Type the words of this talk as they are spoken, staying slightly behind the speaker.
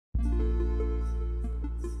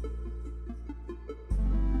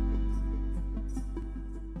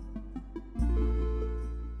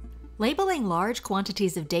Labeling large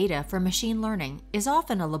quantities of data for machine learning is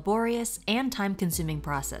often a laborious and time-consuming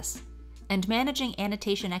process, and managing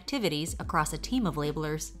annotation activities across a team of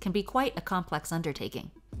labelers can be quite a complex undertaking.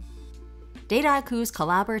 Dataiku's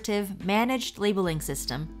collaborative, managed labeling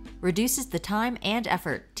system reduces the time and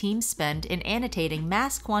effort teams spend in annotating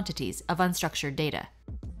mass quantities of unstructured data.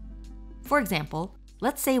 For example,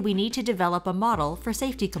 let's say we need to develop a model for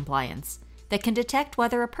safety compliance that can detect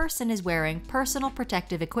whether a person is wearing personal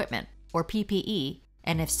protective equipment, or PPE,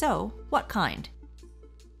 and if so, what kind.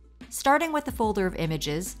 Starting with the folder of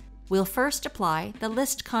images, we'll first apply the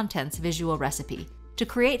list contents visual recipe to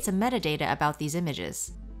create some metadata about these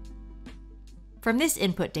images. From this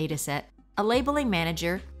input dataset, a labeling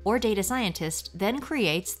manager or data scientist then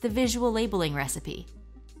creates the visual labeling recipe.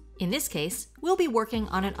 In this case, we'll be working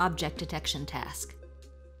on an object detection task.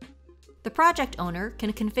 The project owner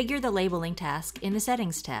can configure the labeling task in the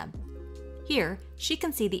Settings tab. Here, she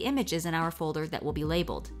can see the images in our folder that will be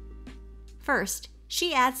labeled. First,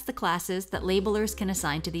 she adds the classes that labelers can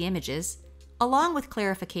assign to the images, along with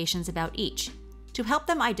clarifications about each, to help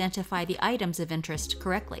them identify the items of interest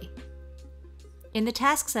correctly. In the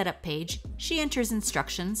Task Setup page, she enters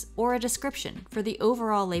instructions or a description for the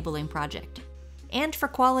overall labeling project, and for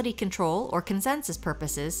quality control or consensus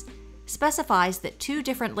purposes, specifies that 2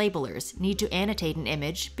 different labelers need to annotate an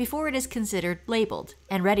image before it is considered labeled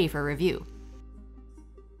and ready for review.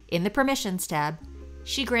 In the Permissions tab,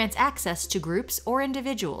 she grants access to groups or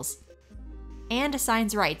individuals, and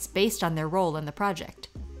assigns rights based on their role in the project.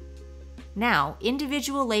 Now,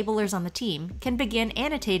 individual labelers on the team can begin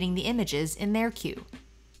annotating the images in their queue.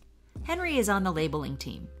 Henry is on the labeling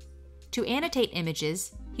team. To annotate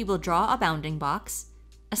images, he will draw a bounding box,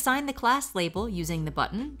 assign the class label using the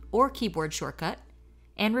button or keyboard shortcut,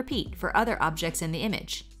 and repeat for other objects in the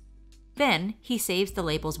image. Then, he saves the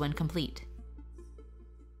labels when complete.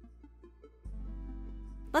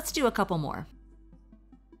 Let's do a couple more.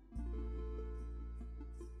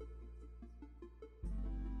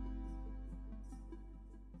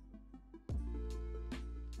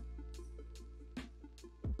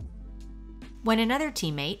 When another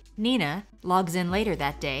teammate, Nina, logs in later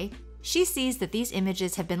that day, she sees that these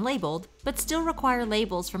images have been labeled but still require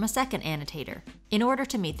labels from a second annotator in order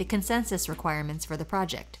to meet the consensus requirements for the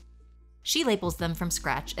project. She labels them from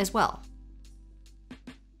scratch as well.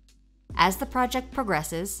 As the project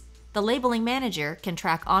progresses, the labeling manager can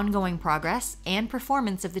track ongoing progress and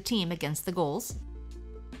performance of the team against the goals,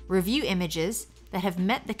 review images that have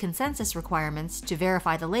met the consensus requirements to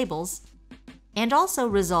verify the labels, and also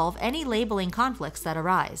resolve any labeling conflicts that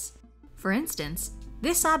arise. For instance,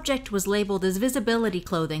 this object was labeled as visibility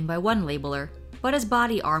clothing by one labeler, but as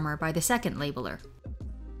body armor by the second labeler.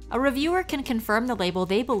 A reviewer can confirm the label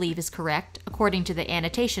they believe is correct according to the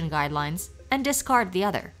annotation guidelines and discard the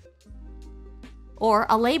other. Or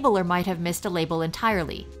a labeler might have missed a label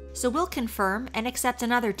entirely, so we'll confirm and accept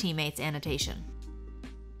another teammate's annotation.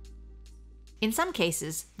 In some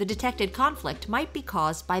cases, the detected conflict might be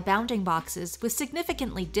caused by bounding boxes with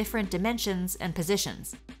significantly different dimensions and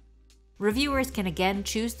positions. Reviewers can again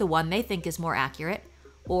choose the one they think is more accurate,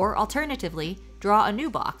 or alternatively, draw a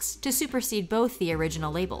new box to supersede both the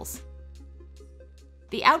original labels.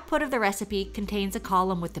 The output of the recipe contains a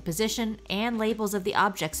column with the position and labels of the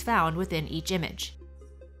objects found within each image.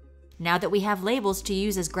 Now that we have labels to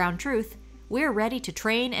use as ground truth, we're ready to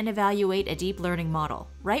train and evaluate a deep learning model,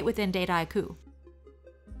 right within Dataiku.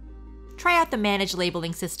 Try out the managed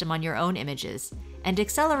labeling system on your own images, and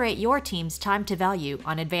accelerate your team's time to value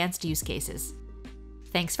on advanced use cases.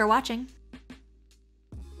 Thanks for watching.